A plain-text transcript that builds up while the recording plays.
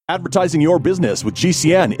Advertising your business with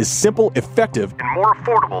GCN is simple, effective, and more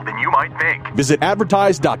affordable than you might think. Visit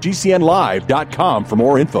advertise.gcnlive.com for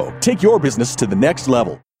more info. Take your business to the next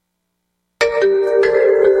level.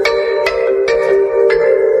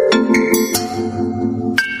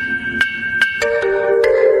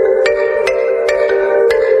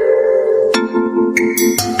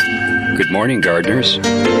 Good morning, gardeners.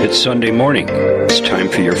 It's Sunday morning. It's time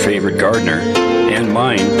for your favorite gardener, and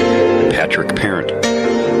mine, Patrick Parent.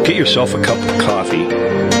 Get yourself a cup of coffee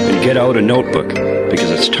and get out a notebook, because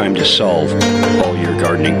it's time to solve all your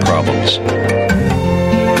gardening problems.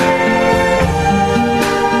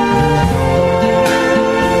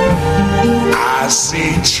 I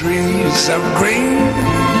see trees of green,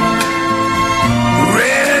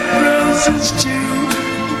 red roses too.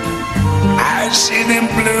 I see them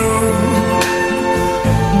blue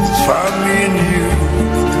for me and you,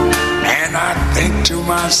 and I think to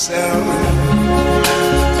myself,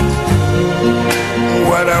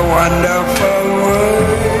 what a wonderful world.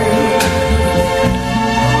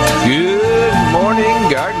 Good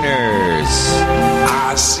morning, gardeners.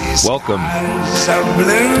 I see Welcome skies of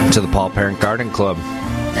blue to the Paul Parent Garden Club.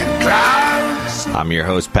 and clouds of I'm your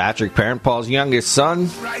host, Patrick Parent, Paul's youngest son.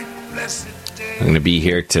 bright blessed day. I'm going to be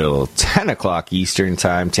here till 10 o'clock Eastern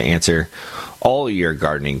time to answer all your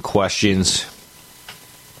gardening questions.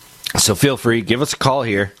 So feel free, give us a call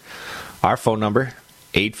here. Our phone number,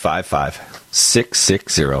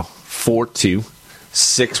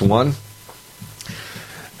 855-660-4261.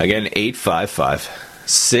 Again,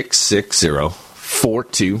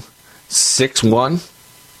 855-660-4261.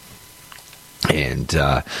 And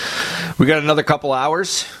we got another couple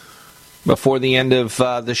hours before the end of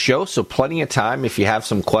the show, so plenty of time if you have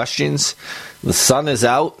some questions. The sun is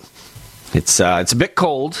out. It's a bit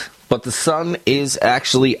cold, but the sun is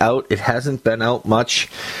actually out. It hasn't been out much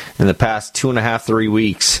in the past 2.5, 3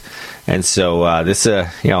 weeks, and so this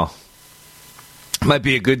might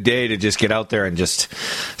be a good day to just get out there and just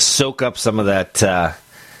soak up some of that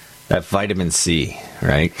vitamin C,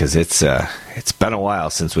 right? Because it's been a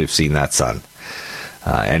while since we've seen that sun.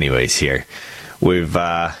 Anyways, here we've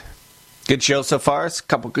good show so far. It's a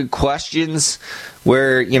couple good questions.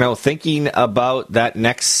 We're, thinking about that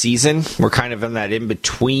next season. We're kind of in that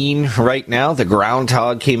in-between right now. The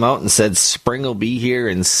groundhog came out and said spring will be here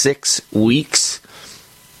in 6 weeks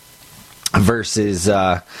versus,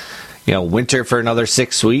 winter for another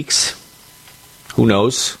 6 weeks. Who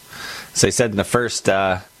knows? As I said in the first,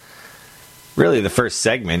 the first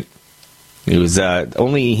segment, he's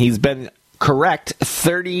been correct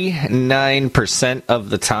 39% of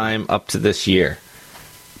the time up to this year,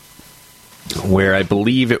 where I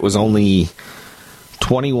believe it was only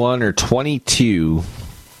 21 or 22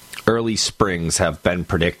 early springs have been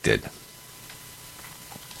predicted.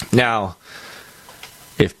 Now,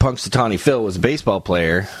 if Punxsutawney Phil was a baseball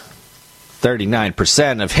player,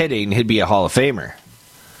 39% of hitting, he'd be a Hall of Famer.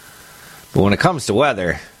 But when it comes to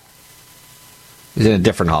weather, he's in a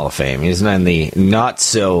different Hall of Fame. He's in the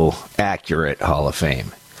not-so-accurate Hall of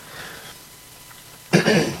Fame.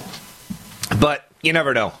 But you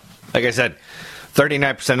never know. Like I said,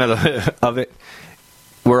 39% of it.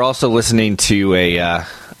 We're also listening to a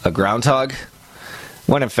groundhog.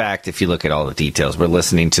 When, in fact, if you look at all the details, we're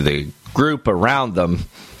listening to the group around them.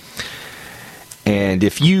 And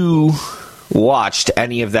if you watched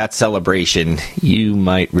any of that celebration, you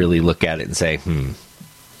might really look at it and say,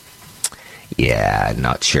 yeah,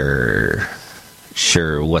 not sure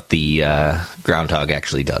what the groundhog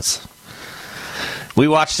actually does. We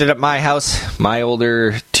watched it at my house. My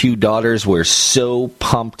older 2 daughters were so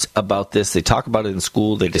pumped about this. They talk about it in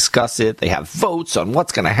school. They discuss it. They have votes on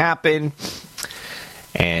what's going to happen.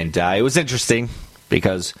 And it was interesting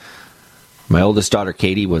because my oldest daughter,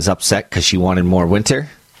 Katie, was upset because she wanted more winter.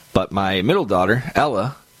 But my middle daughter,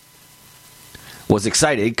 Ella, was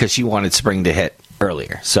excited because she wanted spring to hit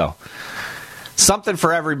earlier. So something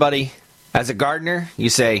for everybody. As a gardener, you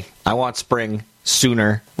say, I want spring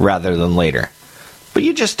sooner rather than later. But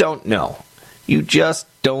you just don't know. You just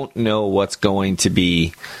don't know what's going to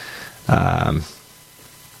be,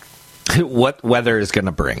 what weather is going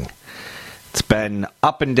to bring. It's been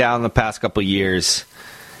up and down the past couple of years,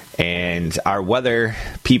 and our weather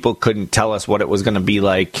people couldn't tell us what it was going to be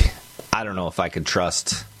like. I don't know if I could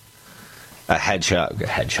trust a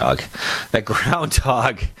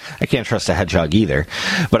groundhog. I can't trust a hedgehog either,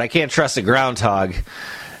 but I can't trust a groundhog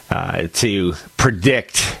to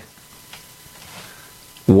predict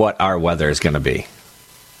what our weather is going to be.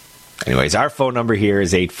 Anyways, our phone number here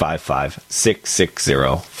is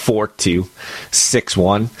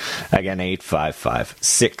 855-660-4261. Again,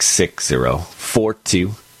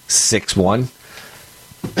 855-660-4261.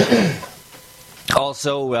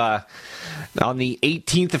 Also, on the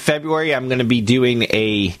 18th of February, I'm going to be doing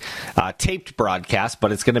a taped broadcast,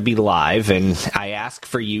 but it's going to be live, and I ask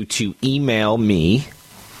for you to email me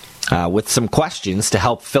with some questions to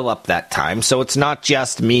help fill up that time. So it's not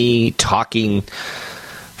just me talking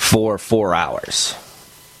for 4 hours.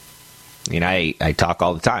 I talk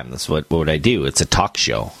all the time. That's what I do. It's a talk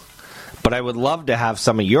show. But I would love to have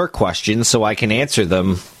some of your questions so I can answer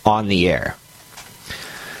them on the air.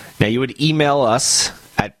 Now, you would email us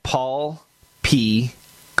at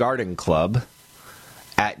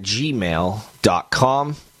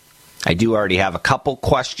paulpgardenclub@gmail.com. I do already have a couple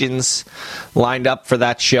questions lined up for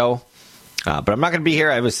that show, but I'm not going to be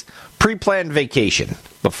here. I was pre-planned vacation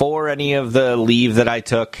before any of the leave that I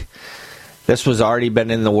took. This was already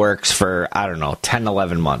been in the works for, 10,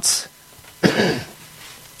 11 months.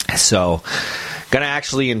 So, going to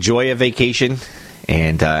actually enjoy a vacation,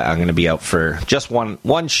 and I'm going to be out for just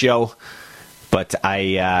one show. But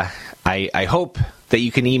I hope that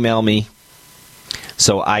you can email me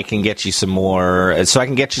so I can get you some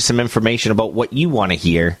information about what you want to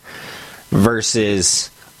hear versus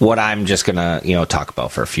what I'm just going to, talk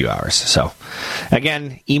about for a few hours. So,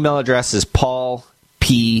 again, email address is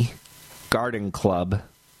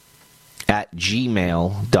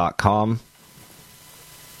paulpgardenclub@gmail.com.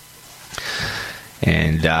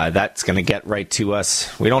 And that's going to get right to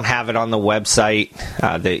us. We don't have it on the website.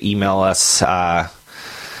 They email us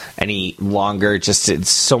any longer. Just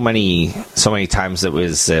it's so many times it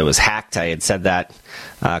was hacked. I had said that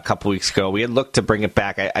a couple weeks ago. We had looked to bring it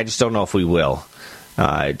back. I just don't know if we will.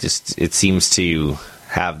 It seems to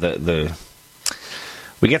have the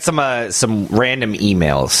we get some random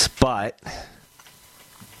emails, but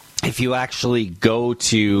if you actually go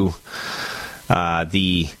to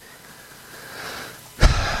the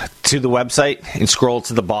website and scroll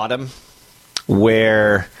to the bottom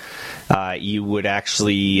where you would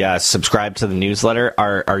actually subscribe to the newsletter,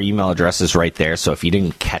 our email address is right there. So if you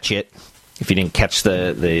didn't catch it, if you didn't catch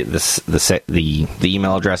the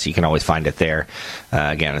email address, you can always find it there.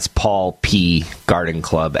 Again, it's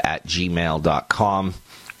paulpgardenclub@gmail.com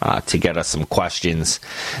to get us some questions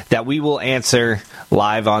that we will answer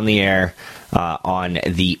live on the air on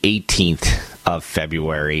the 18th of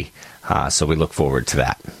February. So we look forward to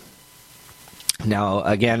that. Now,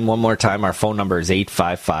 again, one more time, our phone number is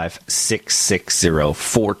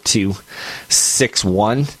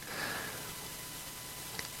 855-660-4261.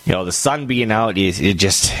 The sun being out,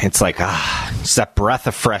 it's like, it's that breath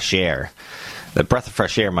of fresh air. The breath of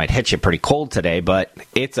fresh air might hit you pretty cold today, but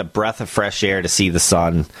it's a breath of fresh air to see the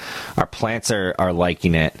sun. Our plants are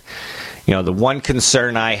liking it. The one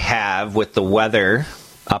concern I have with the weather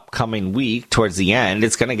upcoming week towards the end,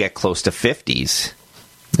 it's going to get close to 50s.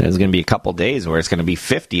 There's going to be a couple days where it's going to be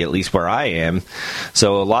 50, at least where I am.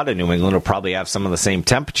 So a lot of New England will probably have some of the same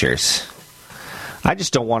temperatures. I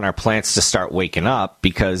just don't want our plants to start waking up,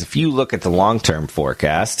 because if you look at the long-term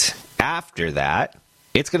forecast, after that,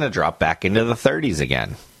 it's going to drop back into the 30s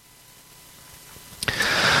again.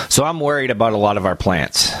 So I'm worried about a lot of our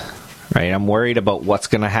plants, right? I'm worried about what's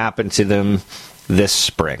going to happen to them this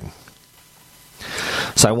spring.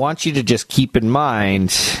 So I want you to just keep in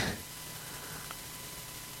mind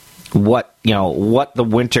what the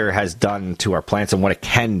winter has done to our plants and what it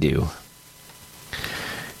can do.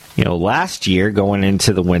 Last year, going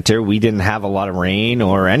into the winter, we didn't have a lot of rain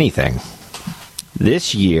or anything.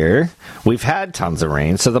 This year, we've had tons of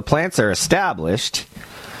rain, so the plants are established.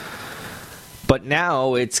 But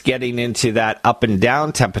now it's getting into that up and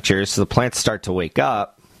down temperatures, so the plants start to wake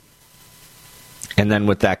up. And then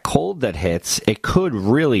with that cold that hits, it could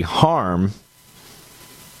really harm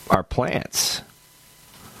our plants.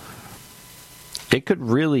 It could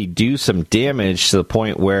really do some damage to the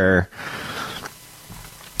point where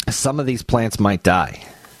some of these plants might die.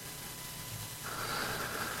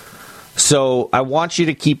 So I want you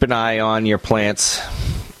to keep an eye on your plants.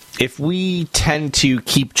 If we tend to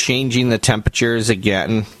keep changing the temperatures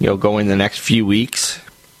again, going the next few weeks,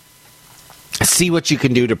 see what you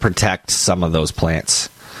can do to protect some of those plants.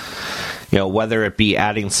 Whether it be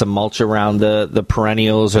adding some mulch around the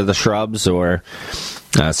perennials or the shrubs, or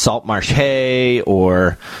salt marsh hay,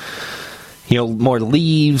 or more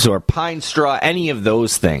leaves or pine straw, any of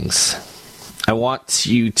those things. I want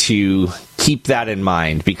you to keep that in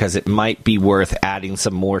mind, because it might be worth adding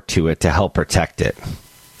some more to it to help protect it.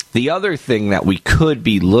 The other thing that we could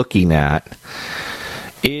be looking at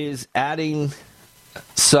is adding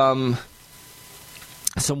some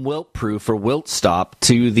wilt-proof or wilt stop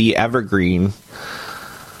to the evergreen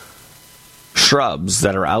shrubs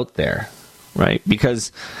that are out there, right?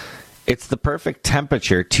 Because it's the perfect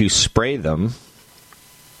temperature to spray them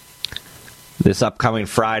this upcoming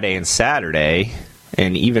Friday and Saturday,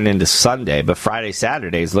 and even into Sunday, but Friday,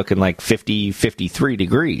 Saturday is looking like 50, 53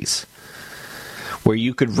 degrees, where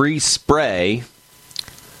you could respray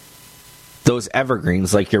those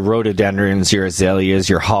evergreens like your rhododendrons, your azaleas,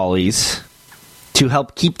 your hollies, to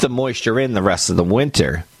help keep the moisture in the rest of the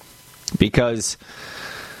winter. Because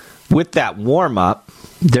with that warm-up,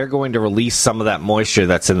 they're going to release some of that moisture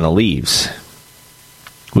that's in the leaves.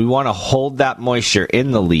 We want to hold that moisture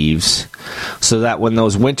in the leaves so that when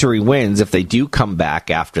those wintry winds, if they do come back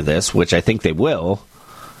after this, which I think they will,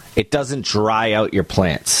 it doesn't dry out your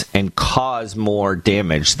plants and cause more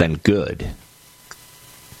damage than good.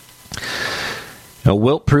 Now,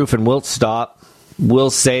 Wilt-Proof and Wilt-Stop will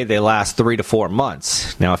say they last 3 to 4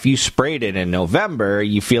 months. Now, if you sprayed it in November,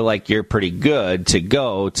 you feel like you're pretty good to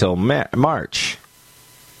go till March.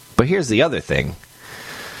 But here's the other thing.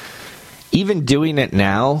 Even doing it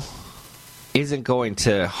now isn't going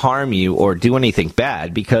to harm you or do anything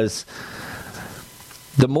bad, because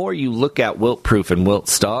the more you look at Wilt-Proof and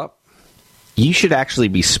Wilt-Stop, you should actually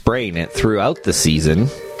be spraying it throughout the season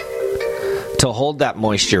to hold that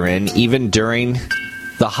moisture in, even during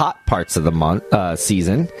the hot parts of the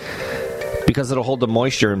season, because it'll hold the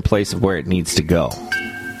moisture in place of where it needs to go.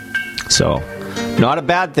 So, not a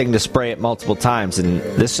bad thing to spray it multiple times, and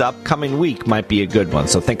this upcoming week might be a good one,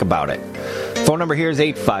 so think about it. Phone number here is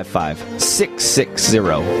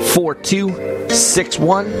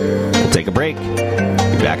 855-660-4261. We'll take a break.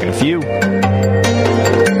 Be back in a few.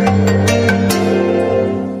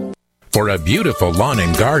 For a beautiful lawn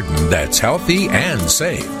and garden that's healthy and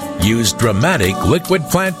safe, use Dramatic Liquid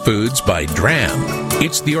Plant Foods by Dram.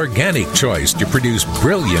 It's the organic choice to produce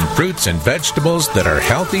brilliant fruits and vegetables that are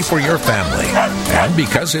healthy for your family. And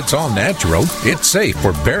because it's all natural, it's safe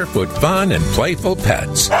for barefoot fun and playful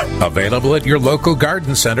pets. Available at your local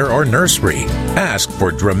garden center or nursery. Ask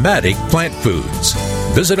for Dramatic Plant Foods.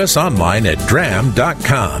 Visit us online at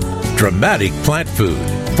dram.com. Dramatic Plant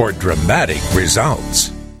Food for dramatic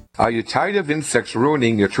results. Are you tired of insects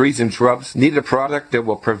ruining your trees and shrubs? Need a product that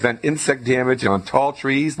will prevent insect damage on tall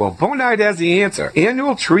trees? Well, Bonide has the answer.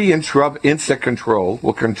 Annual Tree and Shrub Insect Control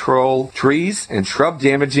will control trees and shrub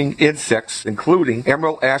damaging insects, including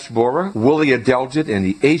emerald ash borer, woolly adelgid, and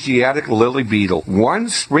the Asiatic lily beetle. One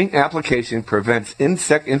spring application prevents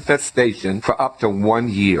insect infestation for up to 1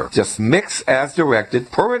 year. Just mix as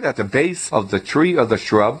directed, pour it at the base of the tree or the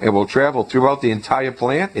shrub. It will travel throughout the entire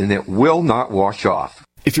plant, and it will not wash off.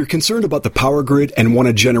 If you're concerned about the power grid and want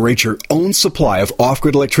to generate your own supply of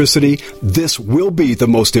off-grid electricity, this will be the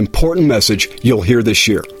most important message you'll hear this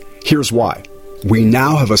year. Here's why. We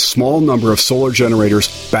now have a small number of solar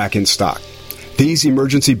generators back in stock. These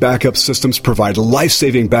emergency backup systems provide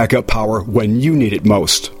life-saving backup power when you need it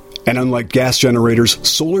most. And unlike gas generators,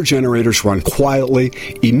 solar generators run quietly,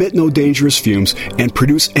 emit no dangerous fumes, and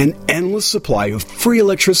produce an endless supply of free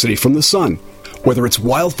electricity from the sun. Whether it's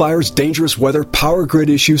wildfires, dangerous weather, power grid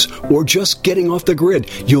issues, or just getting off the grid,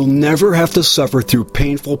 you'll never have to suffer through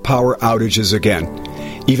painful power outages again.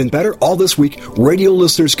 Even better, all this week, radio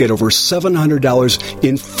listeners get over $700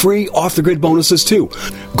 in free off-the-grid bonuses, too.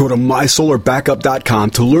 Go to MySolarBackup.com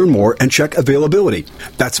to learn more and check availability.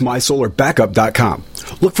 That's MySolarBackup.com.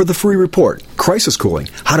 Look for the free report, Crisis Cooling,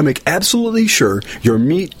 how to make absolutely sure your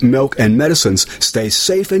meat, milk, and medicines stay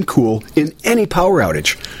safe and cool in any power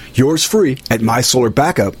outage. Yours free at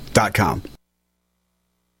MySolarBackup.com.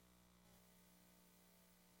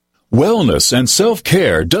 Wellness and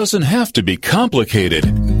self-care doesn't have to be complicated.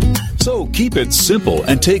 So keep it simple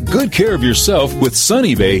and take good care of yourself with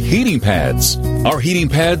Sunny Bay heating pads. Our heating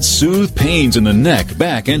pads soothe pains in the neck,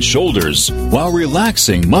 back, and shoulders while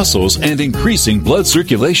relaxing muscles and increasing blood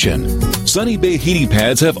circulation. Sunny Bay heating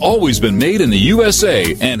pads have always been made in the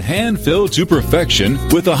USA and hand-filled to perfection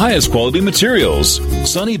with the highest quality materials.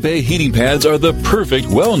 Sunny Bay heating pads are the perfect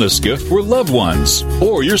wellness gift for loved ones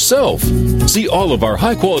or yourself. See all of our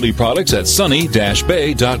high-quality products at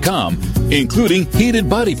sunny-bay.com, including heated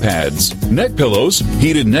body pads, neck pillows,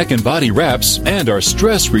 heated neck and body wraps, and our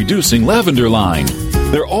stress-reducing lavender line.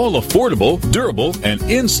 They're all affordable, durable, and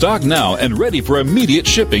in stock now and ready for immediate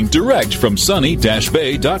shipping direct from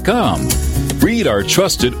sunny-bay.com. Read our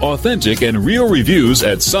trusted, authentic, and real reviews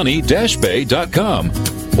at sunny-bay.com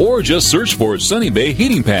or just search for Sunny Bay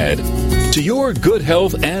Heating Pad. To your good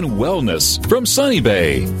health and wellness from Sunny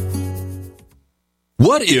Bay.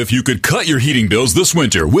 What if you could cut your heating bills this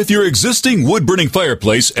winter with your existing wood-burning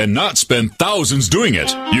fireplace and not spend thousands doing it?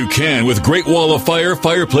 You can with Great Wall of Fire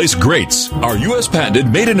fireplace grates. Our U.S.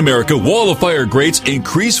 patented made-in-America Wall of Fire grates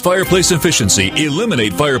increase fireplace efficiency,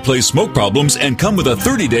 eliminate fireplace smoke problems, and come with a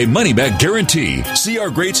 30-day money-back guarantee. See our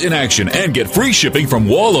grates in action and get free shipping from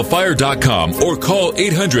walloffire.com or call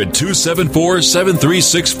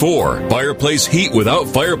 800-274-7364. Fireplace heat without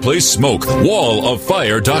fireplace smoke.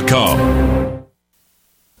 walloffire.com.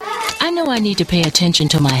 I know I need to pay attention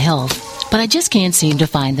to my health, but I just can't seem to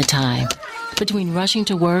find the time. Between rushing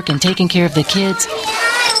to work and taking care of the kids,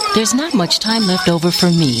 there's not much time left over for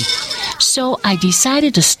me. So I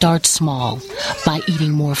decided to start small by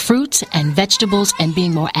eating more fruits and vegetables and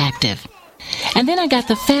being more active. And then I got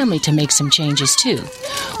the family to make some changes too.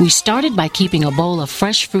 We started by keeping a bowl of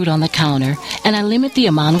fresh fruit on the counter, and I limit the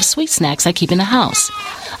amount of sweet snacks I keep in the house.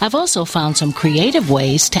 I've also found some creative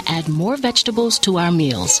ways to add more vegetables to our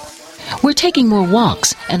meals. We're taking more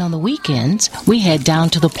walks, and on the weekends, we head down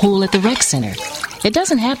to the pool at the rec center. It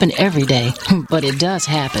doesn't happen every day, but it does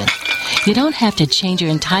happen. You don't have to change your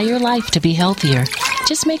entire life to be healthier.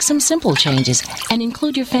 Just make some simple changes and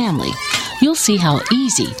include your family. You'll see how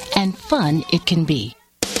easy and fun it can be.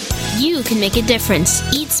 You can make a difference.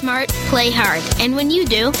 Eat smart, play hard. And when you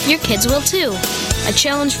do, your kids will too. A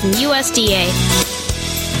challenge from USDA.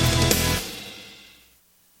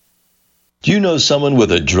 Do you know someone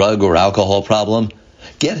with a drug or alcohol problem?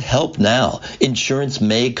 Get help now. Insurance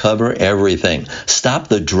may cover everything. Stop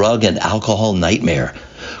the drug and alcohol nightmare.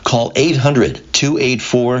 Call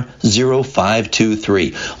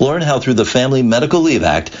 800-284-0523. Learn how through the Family Medical Leave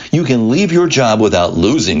Act you can leave your job without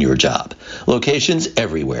losing your job. Locations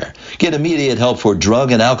everywhere. Get immediate help for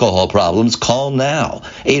drug and alcohol problems. Call now.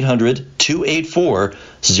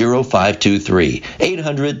 800-284-0523.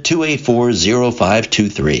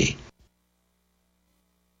 800-284-0523.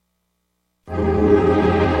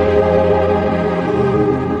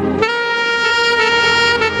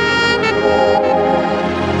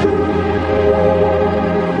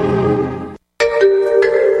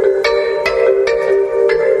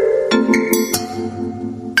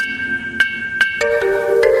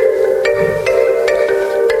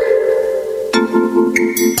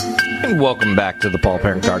 Welcome back to the Paul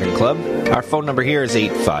Parent Garden Club. Our phone number here is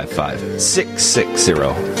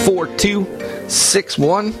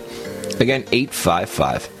 855-660-4261. Again,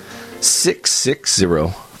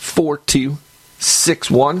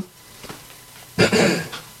 855-660-4261.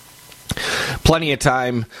 Plenty of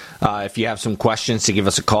time if you have some questions to give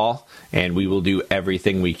us a call, and we will do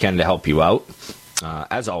everything we can to help you out,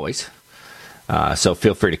 as always. So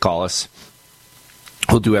feel free to call us.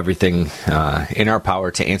 We'll do everything in our power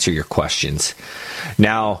to answer your questions.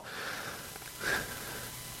 Now,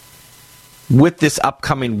 with this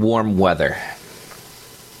upcoming warm weather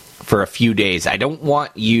for a few days, I don't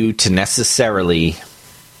want you to necessarily,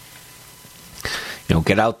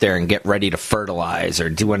 get out there and get ready to fertilize or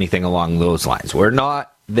do anything along those lines. We're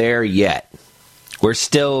not there yet. We're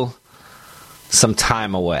still some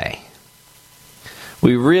time away.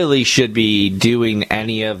 We really should be doing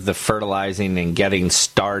any of the fertilizing and getting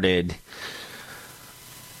started,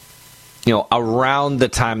 around the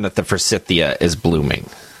time that the forsythia is blooming.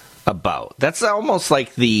 That's almost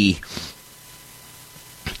like the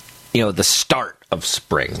start of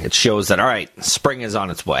spring. It shows that, all right, spring is on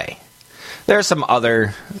its way. There are some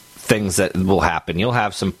other things that will happen. You'll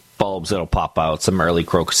have some bulbs that'll pop out, some early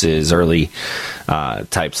crocuses, early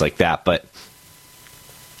types like that, but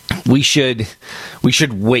we should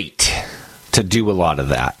wait to do a lot of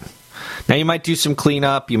that. Now, you might do some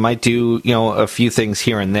cleanup. You might do, a few things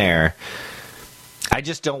here and there. I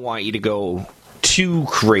just don't want you to go too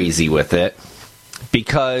crazy with it,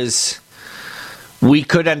 because we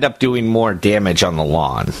could end up doing more damage on the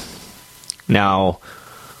lawn. Now,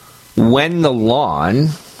 when the lawn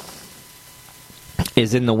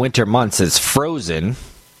is in the winter months, it's frozen,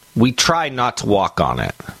 we try not to walk on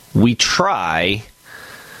it. We try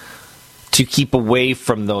to keep away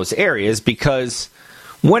from those areas, because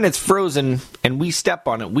when it's frozen and we step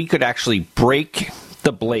on it, we could actually break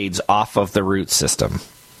the blades off of the root system.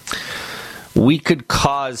 We could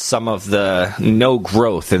cause some of the no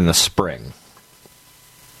growth in the spring.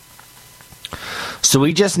 So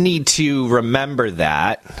we just need to remember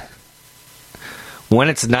that when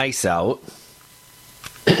it's nice out,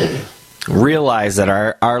 realize that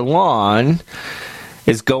our lawn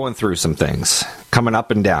is going through some things, coming up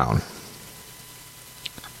and down.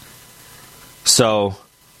 So,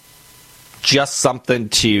 just something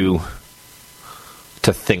to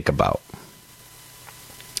think about.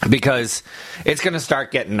 Because it's going to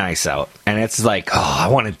start getting nice out. And it's like, oh, I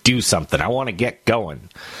want to do something. I want to get going.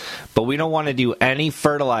 But we don't want to do any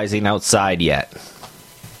fertilizing outside yet.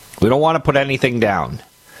 We don't want to put anything down.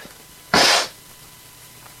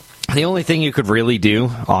 The only thing you could really do,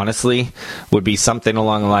 honestly, would be something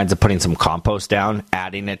along the lines of putting some compost down,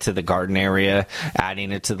 adding it to the garden area,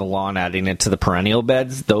 adding it to the lawn, adding it to the perennial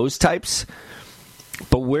beds, those types.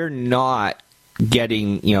 But we're not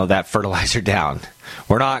getting, that fertilizer down.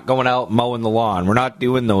 We're not going out mowing the lawn. We're not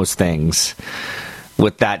doing those things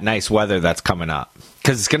with that nice weather that's coming up.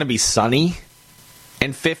 Because it's going to be sunny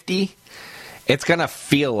and 50. It's going to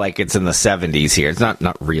feel like it's in the 70s here. It's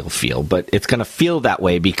not real feel, but it's going to feel that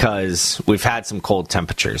way because we've had some cold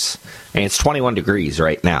temperatures. And it's 21 degrees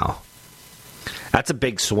right now. That's a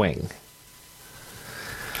big swing.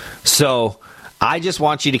 So I just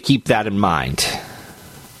want you to keep that in mind.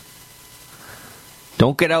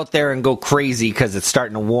 Don't get out there and go crazy because it's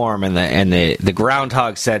starting to warm and the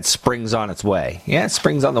groundhog said spring's on its way. Yeah,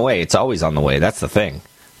 spring's on the way. It's always on the way. That's the thing,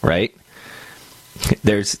 right?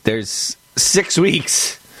 There's 6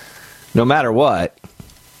 weeks, no matter what,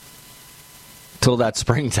 till that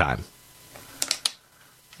springtime.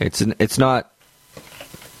 It's not.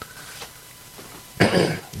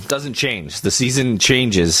 It doesn't change. The season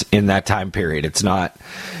changes in that time period. It's not,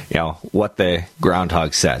 what the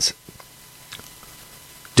groundhog says.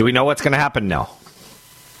 Do we know what's going to happen? No.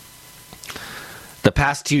 The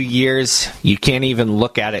past 2 years, you can't even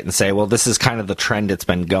look at it and say, well, this is kind of the trend it's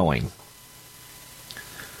been going.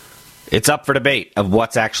 It's up for debate of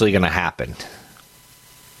what's actually going to happen.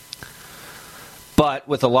 But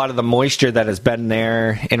with a lot of the moisture that has been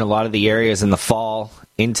there in a lot of the areas in the fall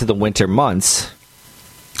into the winter months,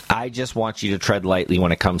 I just want you to tread lightly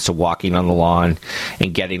when it comes to walking on the lawn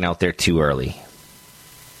and getting out there too early.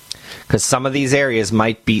 Because some of these areas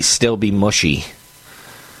might still be mushy.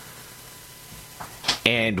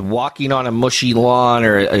 And walking on a mushy lawn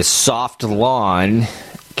or a soft lawn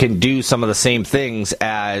can do some of the same things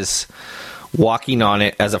as walking on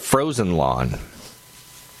it as a frozen lawn.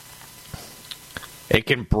 It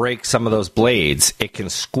can break some of those blades. It can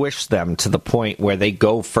squish them to the point where they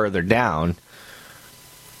go further down,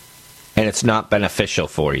 and it's not beneficial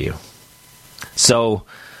for you. So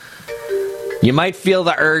you might feel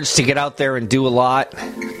the urge to get out there and do a lot.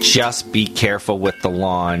 Just be careful with the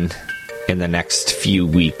lawn in the next few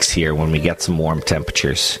weeks here when we get some warm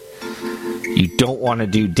temperatures. You don't want to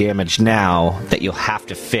do damage now that you'll have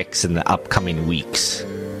to fix in the upcoming weeks.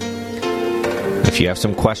 If you have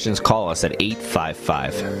some questions, call us at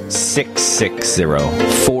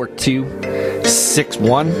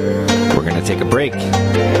 855-660-4261. We're going to take a break. Be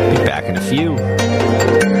back in a few.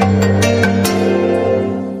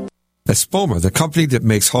 Espoma, the company that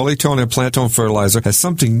makes Hollytone and Plantone fertilizer, has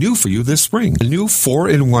something new for you this spring. A new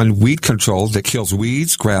 4-in-1 weed control that kills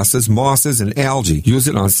weeds, grasses, mosses, and algae. Use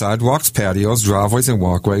it on sidewalks, patios, driveways, and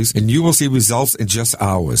walkways, and you will see results in just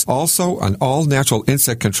hours. Also, an all-natural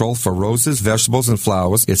insect control for roses, vegetables, and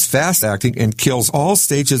flowers. It's fast-acting and kills all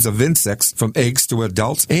stages of insects from eggs to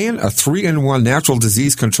adults, and a 3-in-1 natural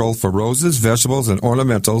disease control for roses, vegetables, and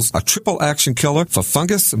ornamentals. A triple action killer for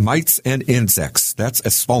fungus, mites, and insects. That's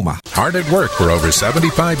Espoma. Hard at work for over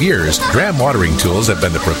 75 years, Dram watering tools have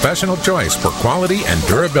been the professional choice for quality and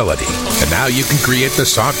durability. And now you can create the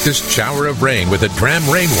softest shower of rain with a Dram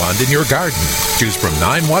rain wand in your garden. Choose from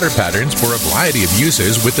 9 water patterns for a variety of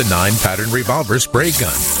uses with the 9-pattern revolver spray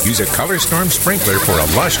gun. Use a Color Storm sprinkler for a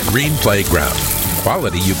lush green playground.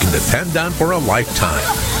 Quality you can depend on for a lifetime.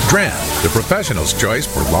 Dram, the professional's choice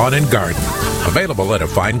for lawn and garden. Available at a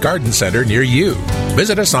fine garden center near you.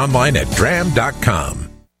 Visit us online at dram.com.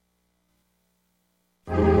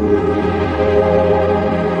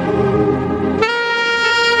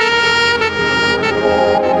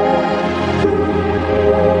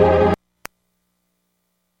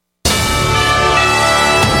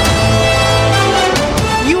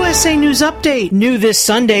 USA News Update. New this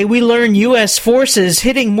Sunday, we learn U.S. forces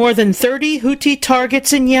hitting more than 30 Houthi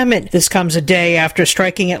targets in Yemen. This comes a day after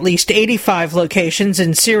striking at least 85 locations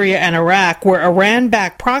in Syria and Iraq where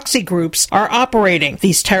Iran-backed proxy groups are operating.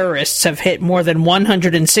 These terrorists have hit more than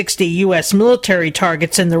 160 U.S. military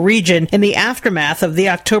targets in the region in the aftermath of the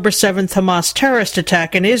October 7th Hamas terrorist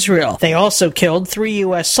attack in Israel. They also killed 3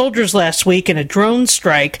 U.S. soldiers last week in a drone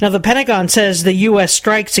strike. Now, the Pentagon says the U.S.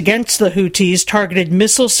 strikes against the Houthis targeted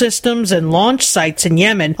missile systems and launch sites in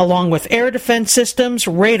Yemen, along with air defense systems,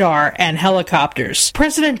 radar, and helicopters.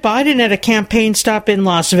 President Biden at a campaign stop in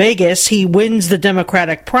Las Vegas, he wins the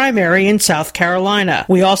Democratic primary in South Carolina.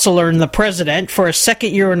 We also learned the president, for a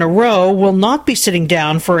second year in a row, will not be sitting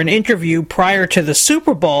down for an interview prior to the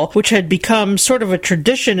Super Bowl, which had become sort of a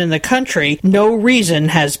tradition in the country. No reason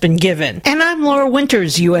has been given. And I'm Laura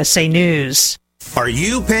Winters, USA News. Are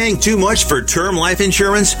you paying too much for term life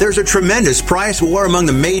insurance? There's a tremendous price war among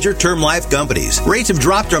the major term life companies. Rates have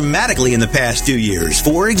dropped dramatically in the past 2 years.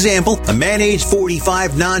 For example, a man age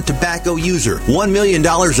 45 non-tobacco user, $1 million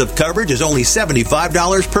of coverage is only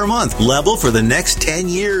 $75 per month, level for the next 10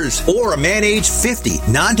 years. Or a man age 50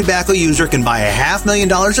 non-tobacco user can buy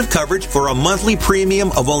 $500,000 of coverage for a monthly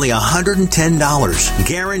premium of only $110.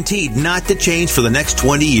 Guaranteed not to change for the next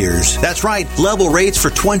 20 years. That's right, level rates for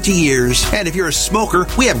 20 years. And if you're a smoker,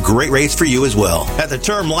 we have great rates for you as well. At the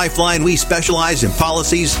Term Lifeline, we specialize in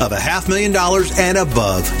policies of $500,000 and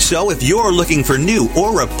above. So if you're looking for new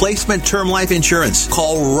or replacement term life insurance,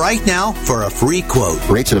 call right now for a free quote.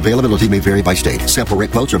 Rates and availability may vary by state. Sample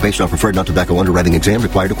rate quotes are based on preferred non-tobacco underwriting exam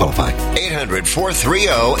required to qualify.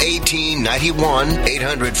 800-430-1891.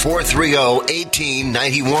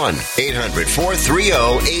 800-430-1891.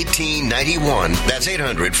 800-430-1891. That's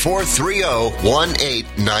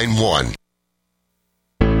 800-430-1891.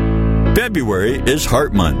 February is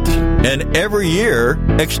Heart Month, and every year,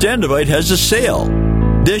 Extendivite has a sale.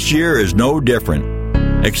 This year is no different.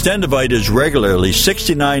 Extendivite is regularly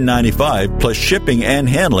 $69.95 plus shipping and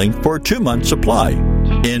handling for a 2-month supply.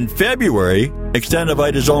 In February,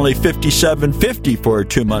 Extendivite is only $57.50 for a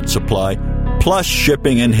 2-month supply plus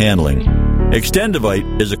shipping and handling.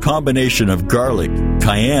 Extendivite is a combination of garlic,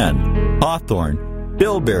 cayenne, hawthorn,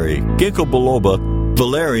 bilberry, ginkgo biloba,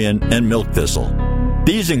 valerian, and milk thistle.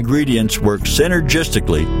 These ingredients work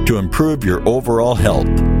synergistically to improve your overall health.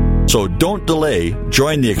 So don't delay.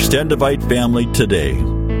 Join the Extendivite family today.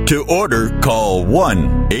 To order, call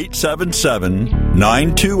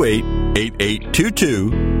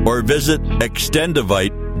 1-877-928-8822 or visit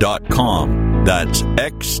extendivite.com. That's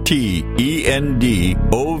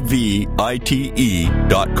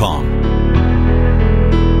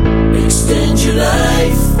XTENDOVITE.com. Extend your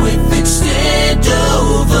life with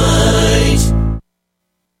Extendovite.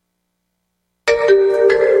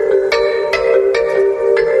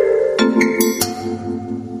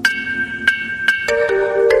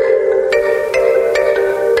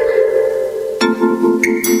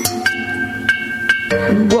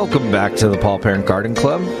 Welcome back to the Paul Parent Garden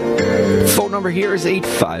Club. Phone number here is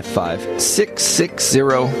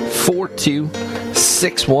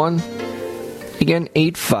 855-660-4261. Again,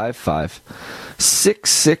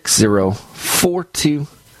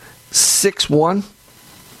 855-660-4261.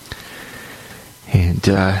 And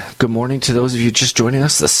good morning to those of you just joining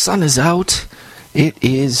us. The sun is out. It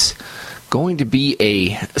is going to be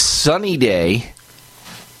a sunny day.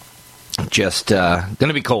 Just going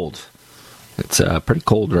to be cold. It's pretty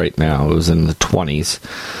cold right now. It was in the 20s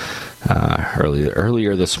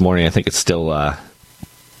earlier this morning. I think it's still, I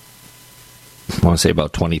want to say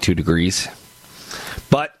about 22 degrees.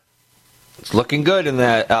 But it's looking good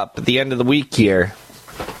up at the end of the week here.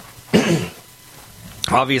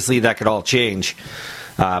 Obviously, that could all change.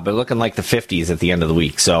 But looking like the 50s at the end of the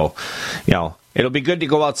week. So, it'll be good to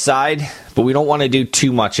go outside, but we don't want to do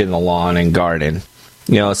too much in the lawn and garden.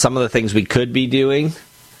 Some of the things we could be doing,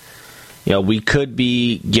 we could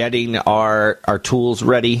be getting our tools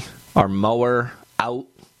ready, our mower out.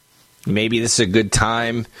 Maybe this is a good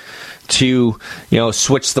time to,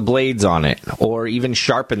 switch the blades on it or even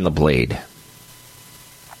sharpen the blade.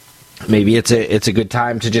 Maybe it's a good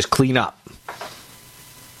time to just clean up.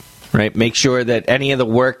 Right? Make sure that any of the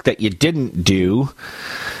work that you didn't do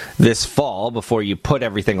this fall before you put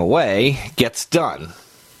everything away gets done.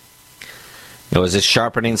 Is it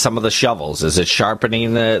sharpening some of the shovels? Is it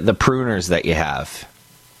sharpening the pruners that you have?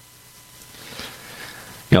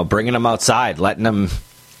 Bringing them outside, letting them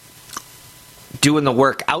doing the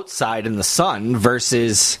work outside in the sun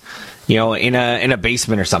versus, in a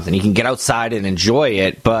basement or something. You can get outside and enjoy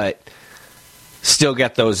it, but still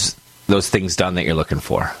get those things done that you're looking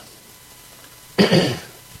for.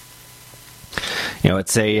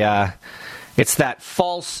 It's that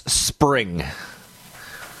false spring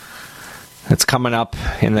that's coming up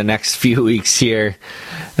in the next few weeks here.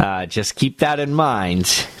 Just keep that in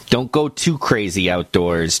mind. Don't go too crazy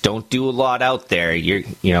outdoors. Don't do a lot out there.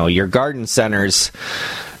 Your garden centers,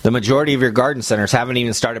 the majority of your garden centers haven't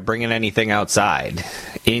even started bringing anything outside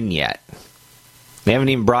in yet. They haven't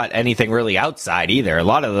even brought anything really outside either. A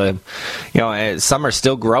lot of the, some are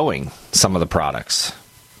still growing some of the products.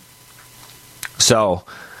 So,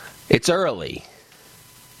 It's early.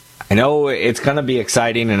 I know it's going to be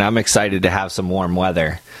exciting, and I'm excited to have some warm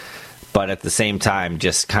weather. But at the same time,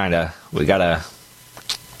 just we got to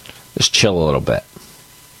just chill a little bit.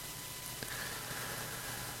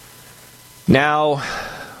 Now,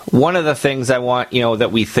 one of the things I want,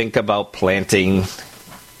 that we think about planting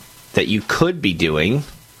that you could be doing,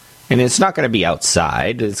 and it's not going to be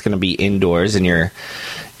outside, it's going to be indoors in your,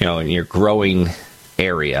 in your growing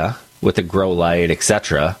area with a grow light,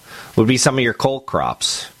 etc., would be some of your cold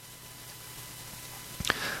crops.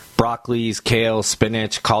 Broccolis, kale,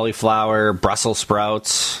 spinach, cauliflower, Brussels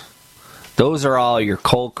sprouts. Those are all your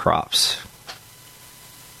cold crops.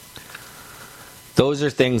 Those are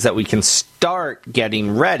things that we can start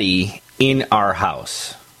getting ready in our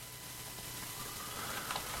house.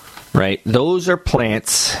 Right? Those are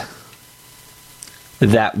plants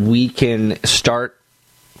that we can start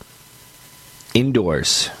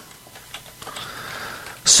indoors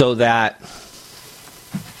so that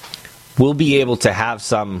we'll be able to have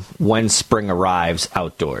some when spring arrives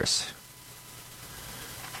outdoors.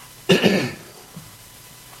 And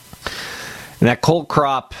that cold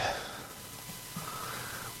crop,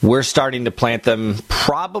 we're starting to plant them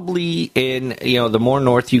probably in, the more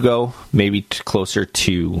north you go, maybe closer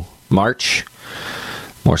to March.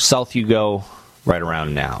 More south you go, right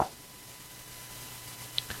around now.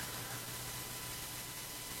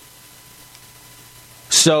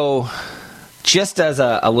 So, just as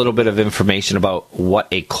a little bit of information about what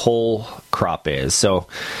a cold crop is. So,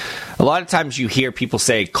 a lot of times you hear people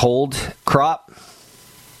say cold crop,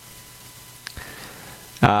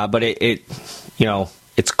 but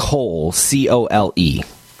it's cole, C-O-L-E.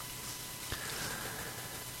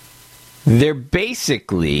 They're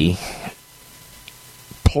basically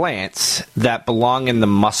plants that belong in the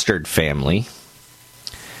mustard family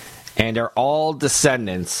and are all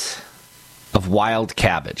descendants of wild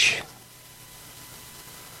cabbage.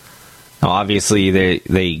 Now, obviously,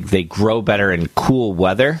 they grow better in cool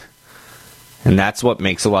weather, and that's what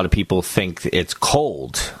makes a lot of people think it's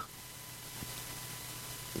cold.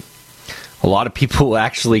 A lot of people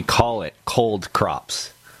actually call it cold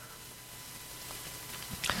crops.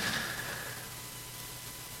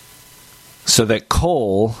 So that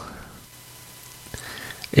cole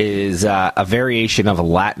is a variation of a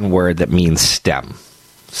Latin word that means stem.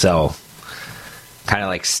 So, kind of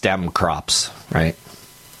like stem crops, right?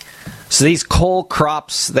 So these cole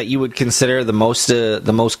crops that you would consider the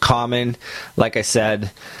most common, like I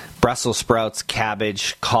said, Brussels sprouts,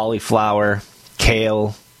 cabbage, cauliflower,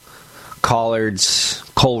 kale, collards,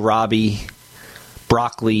 kohlrabi,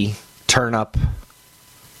 broccoli, turnip,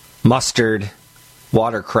 mustard,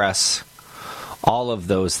 watercress, all of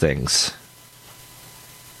those things.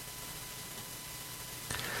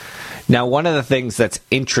 Now, one of the things that's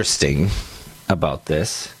interesting about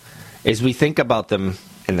this is we think about them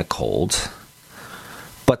in the cold,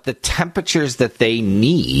 but the temperatures that they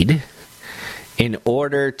need in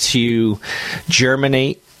order to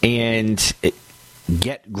germinate and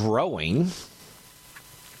get growing,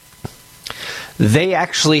 they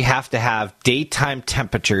actually have to have daytime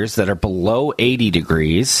temperatures that are below 80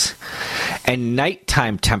 degrees and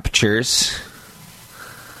nighttime temperatures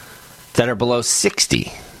that are below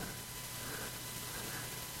 60.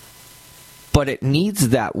 But it needs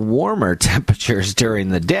that warmer temperatures during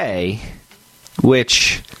the day,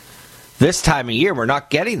 which this time of year we're not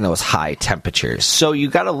getting those high temperatures. So you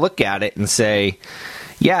got to look at it and say,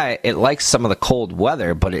 yeah, it likes some of the cold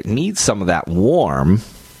weather, but it needs some of that warm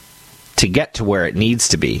to get to where it needs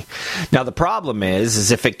to be. Now, the problem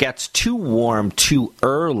is if it gets too warm too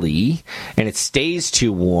early and it stays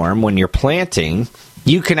too warm when you're planting,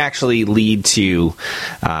 you can actually lead to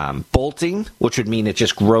bolting, which would mean it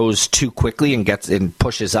just grows too quickly and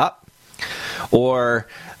pushes up, or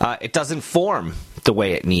it doesn't form the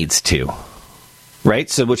way it needs to, right?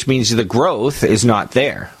 So, which means the growth is not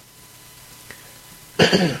there.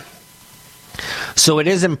 So it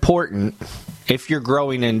is important, if you're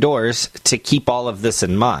growing indoors, to keep all of this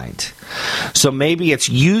in mind. So maybe it's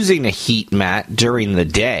using a heat mat during the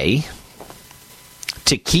day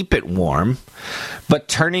to keep it warm, but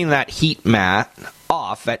turning that heat mat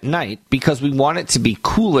off at night because we want it to be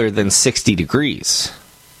cooler than 60 degrees.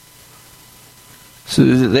 So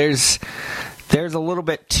there's a little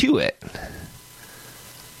bit to it.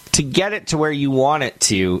 To get it to where you want it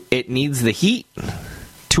to, it needs the heat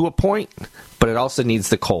to a point, but it also needs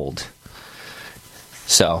the cold.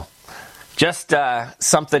 So, just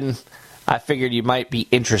something I figured you might be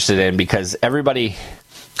interested in, because a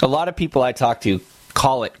lot of people I talk to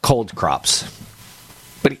call it cold crops.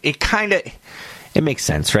 But it makes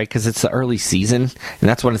sense, right? Because it's the early season, and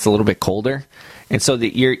that's when it's a little bit colder. And so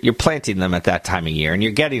that you're planting them at that time of year, and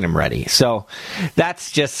you're getting them ready. So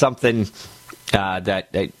that's just something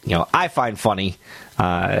that I find funny.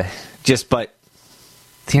 But at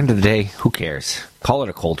the end of the day, who cares? Call it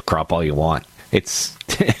a cold crop all you want. It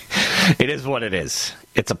is what it is.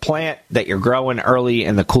 It's a plant that you're growing early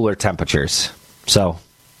in the cooler temperatures. So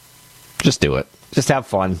just do it. Just have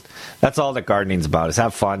fun. That's all that gardening's about, is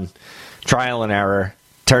have fun, trial and error,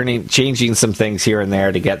 changing some things here and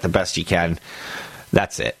there to get the best you can.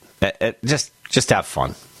 That's it. Just have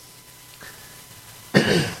fun.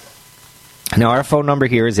 Now, our phone number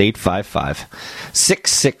here is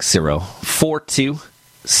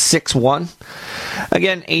 855-660-4261.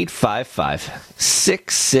 Again,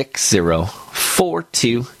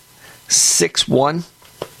 855-660-4261.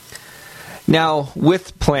 Now,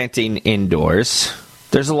 with planting indoors,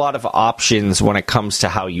 there's a lot of options when it comes to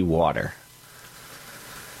how you water.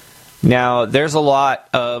 Now, there's a lot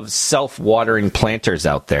of self-watering planters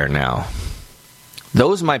out there now.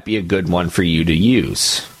 Those might be a good one for you to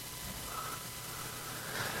use.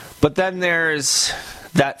 But then there's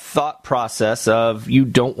that thought process of you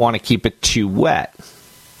don't want to keep it too wet.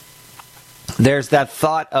 There's that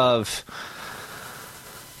thought of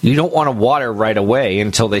you don't want to water right away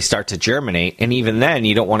until they start to germinate, and even then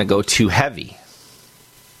you don't want to go too heavy.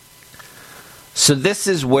 So this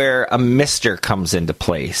is where a mister comes into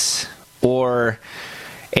place, or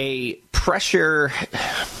a pressure.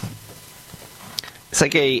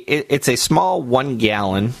 It's a small 1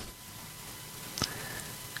 gallon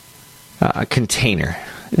container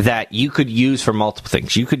that you could use for multiple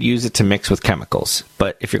things. You could use it to mix with chemicals,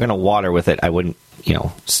 but if you're going to water with it, I wouldn't,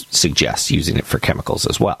 suggest using it for chemicals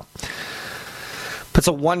as well. But it's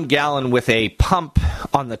a 1 gallon with a pump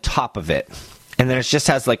on the top of it, and then it just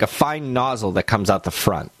has like a fine nozzle that comes out the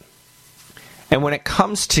front. And when it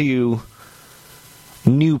comes to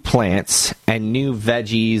new plants and new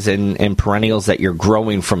veggies and perennials that you're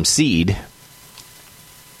growing from seed,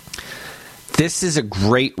 this is a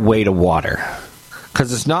great way to water,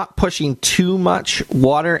 because it's not pushing too much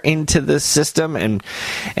water into the system and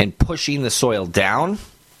pushing the soil down,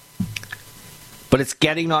 but it's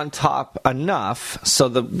getting on top enough so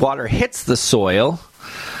the water hits the soil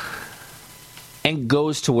and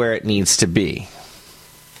goes to where it needs to be.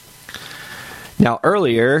 Now,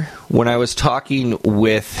 earlier, when I was talking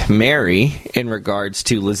with Mary in regards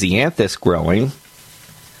to Lisianthus growing,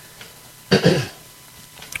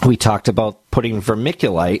 we talked about putting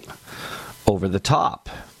vermiculite over the top.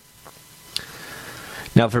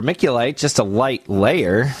 Now, vermiculite, just a light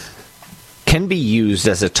layer, can be used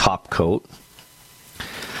as a top coat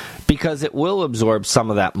because it will absorb some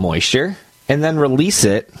of that moisture and then release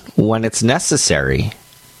it when it's necessary,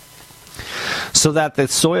 so that the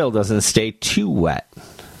soil doesn't stay too wet.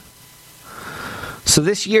 So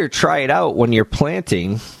this year, try it out when you're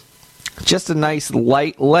planting. Just a nice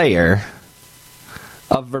light layer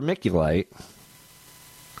of vermiculite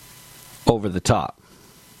over the top.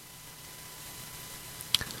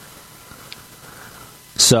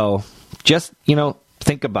 So just,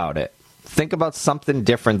 think about it. Think about something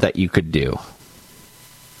different that you could do.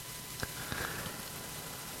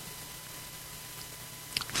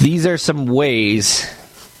 These are some ways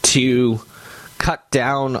to cut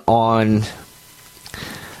down on,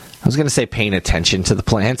 I was going to say paying attention to the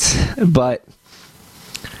plants, but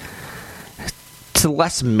to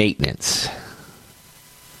less maintenance,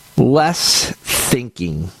 less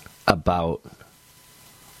thinking about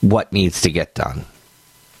what needs to get done.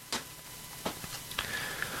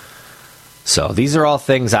 So these are all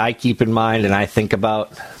things I keep in mind and I think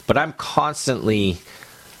about, but I'm constantly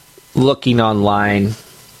looking online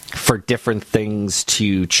for different things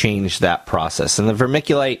to change that process. And the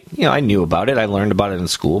vermiculite, I knew about it. I learned about it in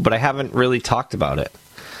school, but I haven't really talked about it.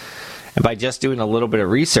 And by just doing a little bit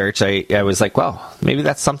of research, I was like, well, maybe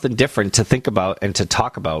that's something different to think about and to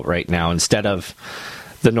talk about right now instead of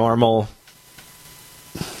the normal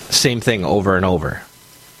same thing over and over.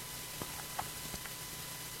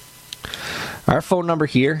 Our phone number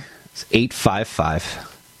here is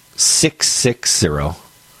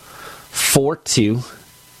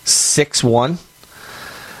 855-660-4261.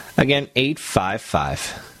 Again,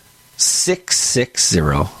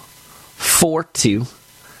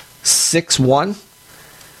 855-660-4261.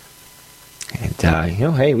 And,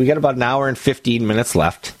 hey, we got about an hour and 15 minutes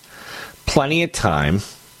left. Plenty of time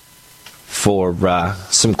for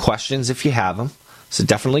some questions if you have them. So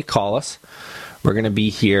definitely call us. We're going to be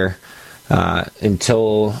here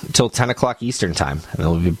until 10 o'clock Eastern time. And then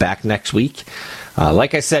we'll be back next week.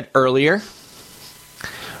 Like I said earlier,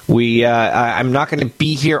 I'm not going to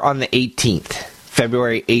be here on the 18th,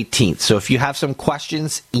 February 18th. So if you have some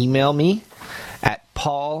questions, email me at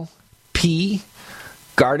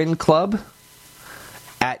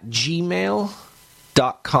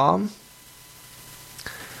paulpgardenclub@gmail.com.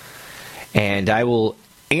 And I will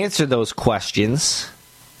answer those questions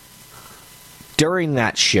during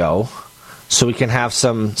that show so we can have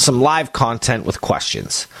some live content with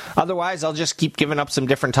questions. Otherwise, I'll just keep giving up some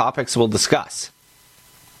different topics we'll discuss.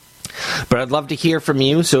 But I'd love to hear from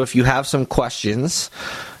you, so if you have some questions,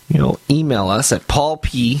 email us at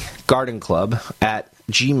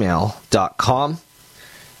paulpgardenclub@gmail.com.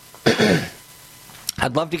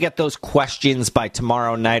 I'd love to get those questions by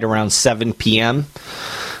tomorrow night around 7 p.m.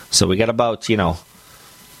 So we got about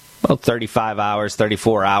 35 hours,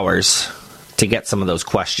 34 hours to get some of those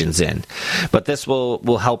questions in. But this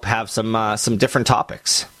will help have some different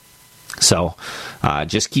topics. So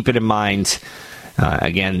just keep it in mind.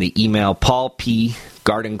 Again, the email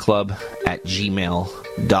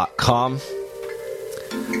paulpgardenclub@gmail.com.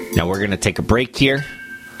 Now we're going to take a break here.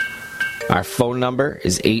 Our phone number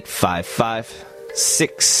is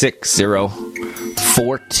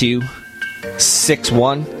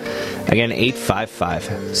 855-660-4261. Again,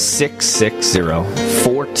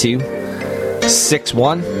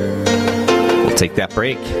 855-660-4261. We'll take that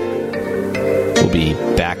break. We'll be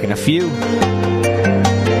back in a few.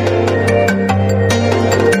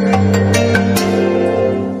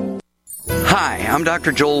 Hi, I'm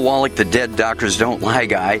Dr. Joel Wallach, the Dead Doctors Don't Lie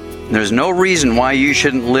guy. And there's no reason why you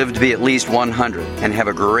shouldn't live to be at least 100 and have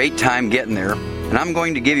a great time getting there. And I'm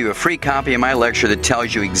going to give you a free copy of my lecture that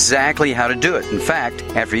tells you exactly how to do it. In fact,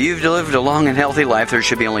 after you've lived a long and healthy life, there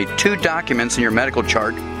should be only 2 documents in your medical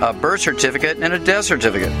chart, a birth certificate and a death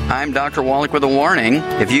certificate. I'm Dr. Wallach with a warning.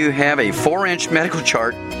 If you have a 4-inch medical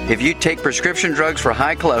chart, if you take prescription drugs for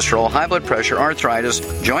high cholesterol, high blood pressure, arthritis,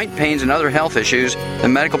 joint pains, and other health issues, the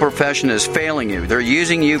medical profession is failing you. They're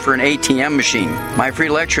using you for an ATM machine. My free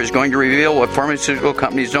lecture is going to reveal what pharmaceutical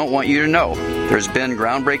companies don't want you to know. There's been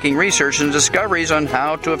groundbreaking research and discoveries on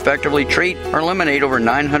how to effectively treat or eliminate over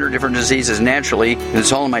 900 different diseases naturally, and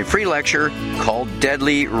it's all in my free lecture called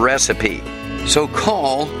Deadly Recipe. So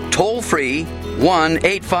call toll-free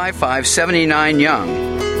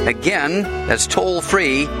 1-855-79-YOUNG. Again, that's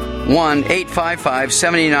toll-free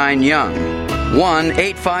 1-855-79-YOUNG.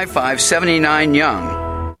 1-855-79-YOUNG.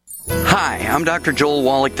 Hi, I'm Dr. Joel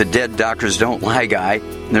Wallach, the Dead Doctors Don't Lie guy.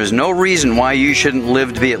 And there's no reason why you shouldn't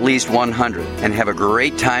live to be at least 100 and have a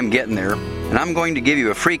great time getting there. And I'm going to give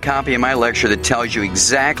you a free copy of my lecture that tells you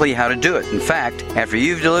exactly how to do it. In fact, after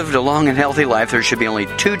you've lived a long and healthy life, there should be only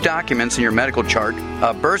 2 documents in your medical chart,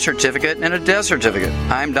 a birth certificate and a death certificate.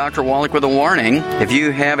 I'm Dr. Wallach with a warning. If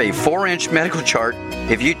you have a 4-inch medical chart,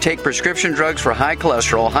 if you take prescription drugs for high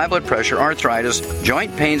cholesterol, high blood pressure, arthritis,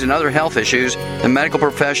 joint pains, and other health issues, the medical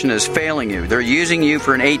profession is failing you. They're using you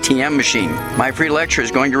for an ATM machine. My free lecture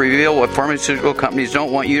is going to reveal what pharmaceutical companies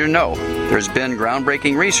don't want you to know. There's been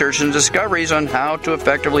groundbreaking research and discoveries on how to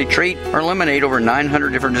effectively treat or eliminate over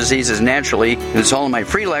 900 different diseases naturally, and it's all in my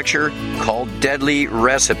free lecture called Deadly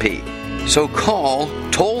Recipe. So call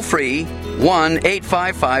toll-free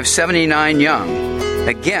 1-855-79-YOUNG.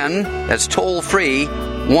 Again, that's toll-free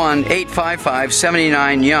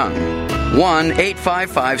 1-855-79-YOUNG.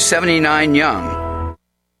 1-855-79-YOUNG.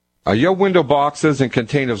 Are your window boxes and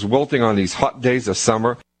containers wilting on these hot days of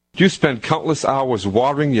summer? Do you spend countless hours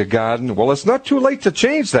watering your garden? Well, it's not too late to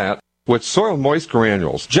change that with Soil Moist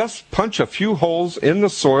Granules. Just punch a few holes in the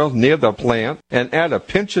soil near the plant and add a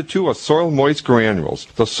pinch or 2 of Soil Moist Granules.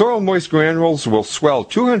 The Soil Moist Granules will swell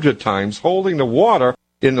 200 times, holding the water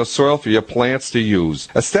in the soil for your plants to use.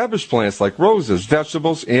 Established plants like roses,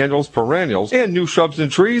 vegetables, annuals, perennials, and new shrubs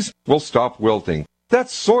and trees will stop wilting.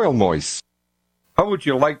 That's Soil Moist. How would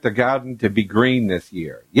you like the garden to be green this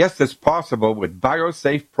year? Yes, it's possible with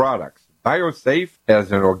BioSafe products. BioSafe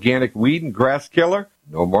has an organic weed and grass killer,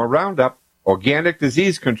 no more Roundup, organic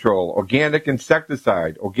disease control, organic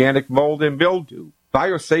insecticide, organic mold and mildew,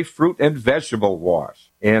 BioSafe fruit and vegetable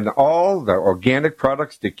wash, and all the organic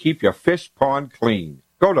products to keep your fish pond clean.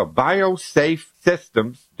 Go to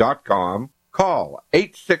biosafesystems.com. Call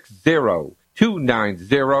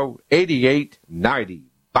 860-290-8890.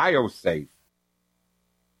 BioSafe.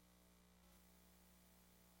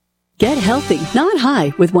 Get healthy, not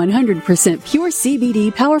high, with 100% pure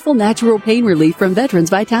CBD powerful natural pain relief from Veterans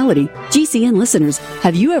Vitality. GCN listeners,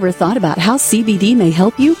 have you ever thought about how CBD may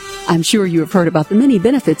help you? I'm sure you have heard about the many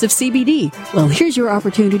benefits of CBD. Well, here's your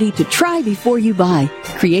opportunity to try before you buy.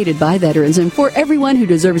 Created by veterans and for everyone who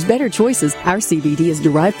deserves better choices, our CBD is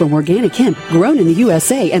derived from organic hemp, grown in the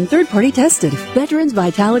USA and third-party tested. Veterans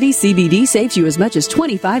Vitality CBD saves you as much as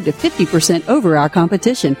 25 to 50% over our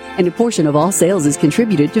competition, and a portion of all sales is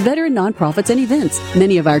contributed to veteran and nonprofits and events.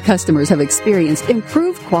 Many of our customers have experienced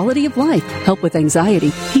improved quality of life, help with anxiety,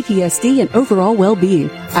 PTSD, and overall well-being.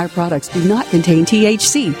 Our products do not contain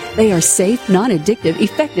THC. They are safe, non-addictive,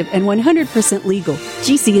 effective, and 100% legal.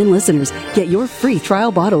 GCN listeners, get your free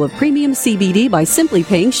trial bottle of premium CBD by simply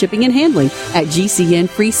paying shipping and handling at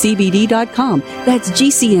GCNFreeCBD.com. That's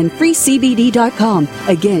GCNFreeCBD.com.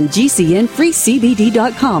 Again,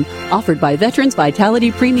 GCNFreeCBD.com. Offered by Veterans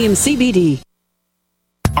Vitality Premium CBD.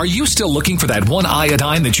 Are you still looking for that one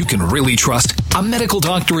iodine that you can really trust? A medical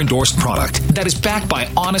doctor endorsed product that is backed by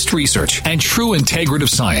honest research and true integrative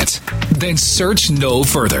science? Then search no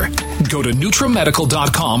further. Go to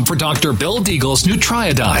NutriMedical.com for Dr. Bill Deagle's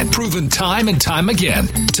Nutriodine, proven time and time again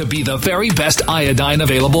to be the very best iodine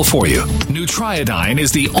available for you. Nutriodine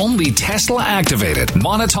is the only Tesla-activated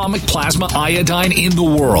monatomic plasma iodine in the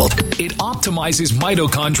world. It optimizes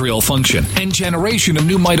mitochondrial function and generation of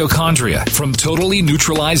new mitochondria from totally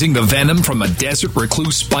neutralizing the venom from a desert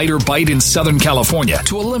recluse spider bite in Southern California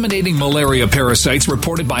to eliminating malaria parasites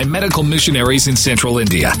reported by medical missionaries in central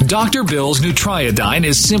India. Dr. Bill's Nutriodine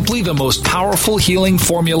is simply the most powerful healing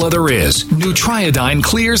formula there is. Nutriodine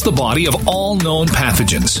clears the body of all known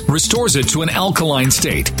pathogens, restores it to an alkaline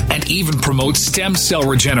state, and even promotes stem cell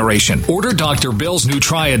regeneration. Order Dr. Bill's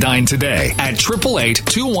Nutriodine today at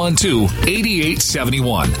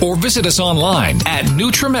 888-212-8871 or visit us online at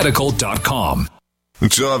NutriMedical.com.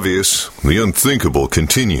 It's obvious. The unthinkable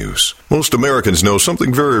continues. Most Americans know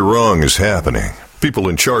something very wrong is happening. People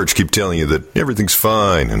in charge keep telling you that everything's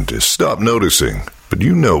fine and to stop noticing. But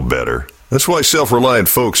you know better. That's why self-reliant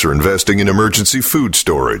folks are investing in emergency food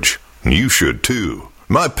storage. And you should too.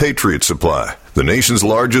 My Patriot Supply, the nation's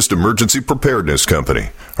largest emergency preparedness company,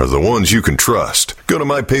 are the ones you can trust. Go to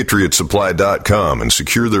MyPatriotSupply.com and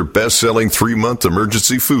secure their best-selling 3-month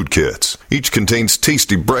emergency food kits. Each contains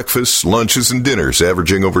tasty breakfasts, lunches, and dinners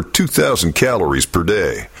averaging over 2,000 calories per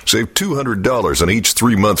day. Save $200 on each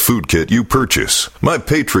 3-month food kit you purchase. My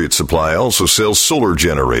Patriot Supply also sells solar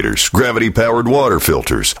generators, gravity-powered water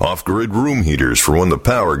filters, off-grid room heaters for when the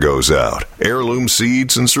power goes out, heirloom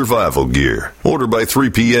seeds, and survival gear. Order by 3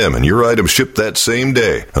 p.m. and your items ship that same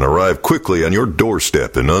day and arrive quickly on your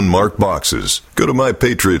doorstep in unmarked boxes. Go to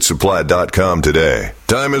MyPatriotSupply.com today.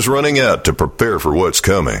 Time is running out to prepare for what's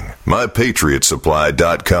coming.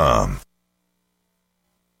 MyPatriotSupply.com.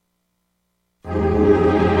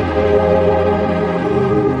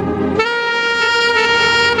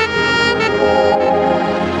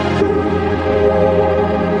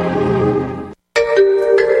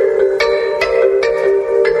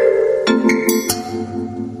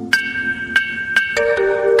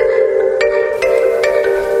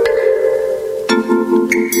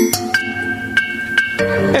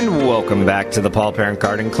 Welcome back to the Paul Parent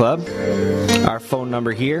Garden Club. Our phone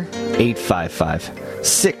number here,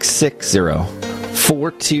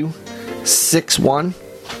 855-660-4261.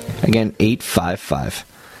 Again,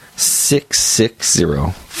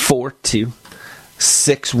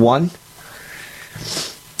 855-660-4261.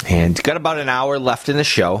 And got about an hour left in the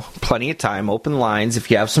show. Plenty of time. Open lines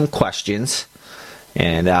if you have some questions.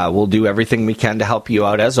 And we'll do everything we can to help you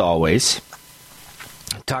out as always.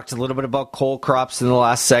 Talked a little bit about coal crops in the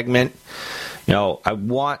last segment. You know, I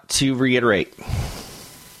want to reiterate,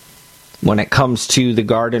 when it comes to the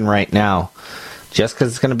garden right now, just because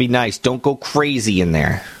it's going to be nice, don't go crazy in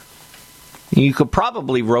there. You could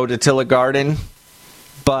probably rototill a garden,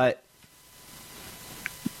 but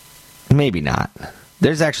maybe not.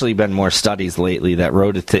 There's actually been more studies lately that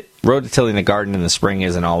rototilling a garden in the spring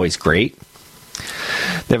isn't always great.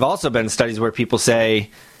 There have also been studies where people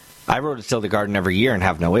say, I rototill the garden every year and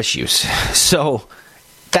have no issues. So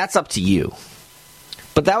that's up to you.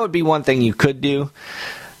 But that would be one thing you could do.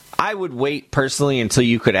 I would wait personally until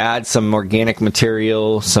you could add some organic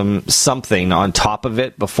material, something on top of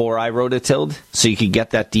it before I rototilled, so you could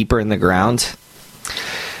get that deeper in the ground.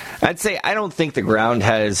 I'd say I don't think the ground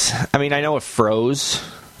has, I mean, I know it froze,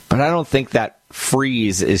 but I don't think that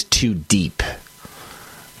freeze is too deep,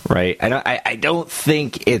 right? I don't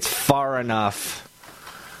think it's far enough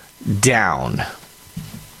down.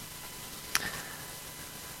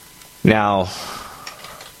 Now,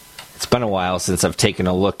 it's been a while since I've taken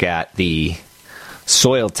a look at the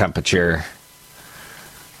soil temperature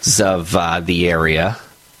of the area,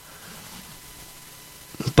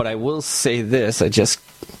 but I will say this, I just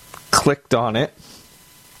clicked on it,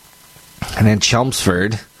 and in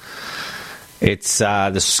Chelmsford, it's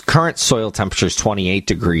the current soil temperature is 28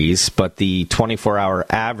 degrees, but the 24-hour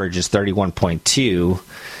average is 31.2.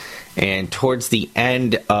 And towards the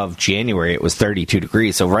end of January, it was 32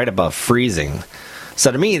 degrees, so right above freezing.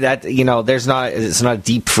 So to me, that, you know, it's not a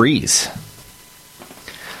deep freeze.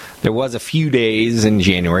 There was a few days in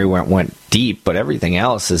January where it went deep, but everything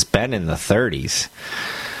else has been in the 30s.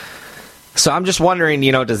 So I'm just wondering,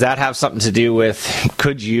 does that have something to do with,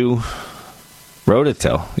 could you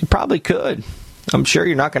rototill? You probably could. I'm sure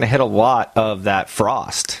you're not going to hit a lot of that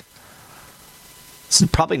frost. It's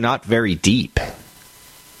probably not very deep.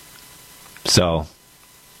 So,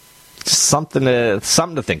 just something to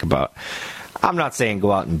think about. I'm not saying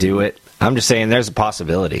go out and do it. I'm just saying there's a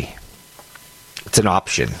possibility. It's an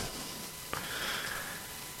option.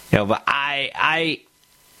 But I'd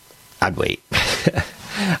wait.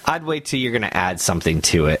 I'd wait till you're going to add something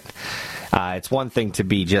to it. It's one thing to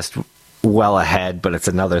be just well ahead, but it's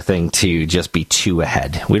another thing to just be too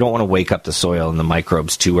ahead. We don't want to wake up the soil and the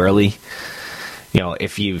microbes too early.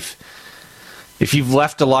 If you've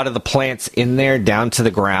left a lot of the plants in there down to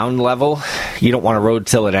the ground level, you don't want to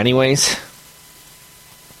rototill it anyways.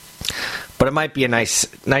 But it might be a nice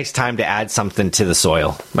time to add something to the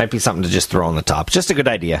soil. Might be something to just throw on the top. Just a good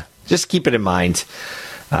idea. Just keep it in mind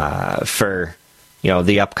for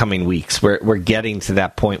the upcoming weeks. We're getting to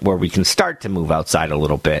that point where we can start to move outside a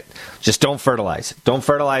little bit. Just don't fertilize. Don't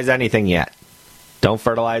fertilize anything yet. Don't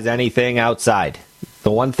fertilize anything outside. The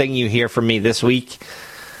one thing you hear from me this week,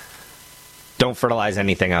 don't fertilize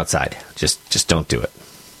anything outside. Just don't do it.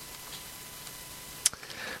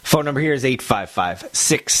 Phone number here is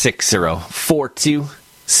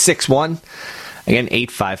 855-660-4261. Again,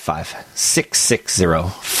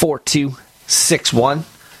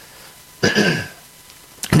 855-660-4261.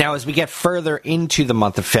 Now, as we get further into the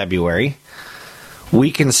month of February, we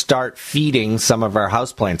can start feeding some of our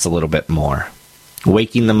houseplants a little bit more,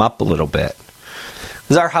 waking them up a little bit.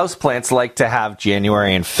 Because our houseplants like to have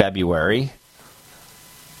January and February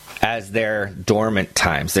as their dormant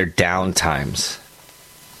times, their down times.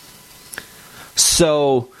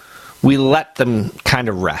 So we let them kind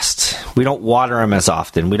of rest. We don't water them as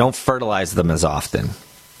often. We don't fertilize them as often.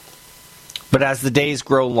 But as the days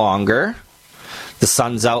grow longer, the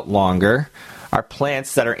sun's out longer, our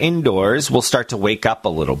plants that are indoors will start to wake up a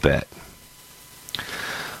little bit.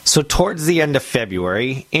 So towards the end of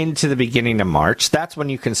February into the beginning of March, that's when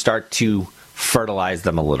you can start to fertilize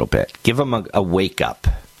them a little bit. Give them a wake up.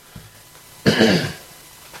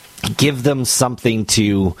 Give them something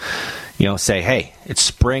to, say, hey, it's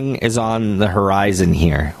spring is on the horizon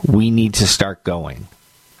here. We need to start going.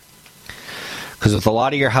 Because with a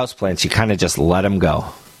lot of your houseplants, you kind of just let them go.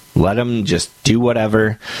 Let them just do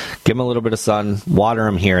whatever. Give them a little bit of sun. Water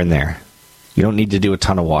them here and there. You don't need to do a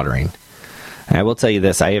ton of watering. And I will tell you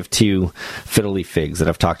this. I have 2 fiddle leaf figs that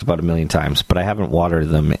I've talked about a million times, but I haven't watered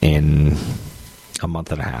them in a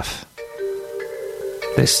month and a half.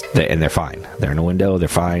 And they're fine. They're in a window. They're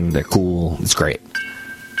fine. They're cool. It's great.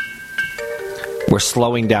 We're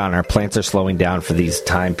slowing down. Our plants are slowing down for these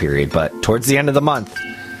time period. But towards the end of the month,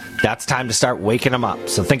 that's time to start waking them up.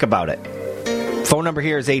 So think about it. Phone number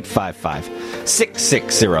here is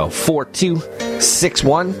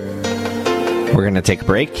 855-660-4261. We're going to take a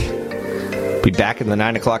break. Be back in the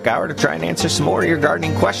 9 o'clock hour to try and answer some more of your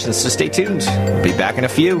gardening questions. So stay tuned. We'll be back in a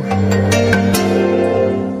few.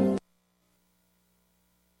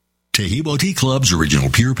 Taheebo Tea Club's original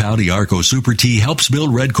Pure Pouty Arco Super Tea helps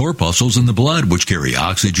build red corpuscles in the blood, which carry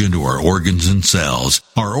oxygen to our organs and cells.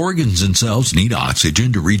 Our organs and cells need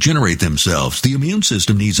oxygen to regenerate themselves. The immune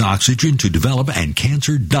system needs oxygen to develop, and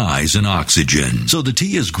cancer dies in oxygen. So the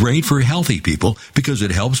tea is great for healthy people because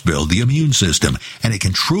it helps build the immune system, and it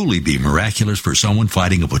can truly be miraculous for someone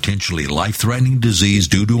fighting a potentially life-threatening disease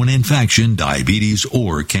due to an infection, diabetes,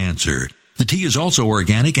 or cancer. The tea is also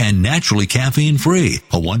organic and naturally caffeine-free.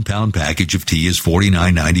 A 1-pound package of tea is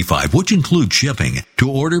 $49.95, which includes shipping. To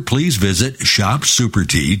order, please visit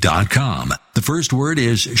shopsupertea.com. The first word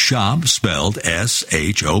is shop, spelled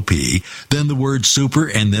S-H-O-P, then the word super,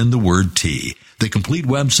 and then the word tea. The complete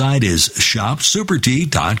website is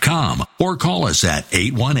shopsupertea.com, or call us at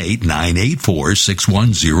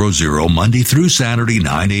 818-984-6100 Monday through Saturday,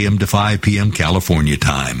 9 a.m. to 5 p.m. California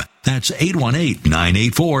time. That's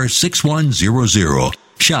 818-984-6100.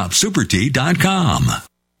 Shopsupertea.com.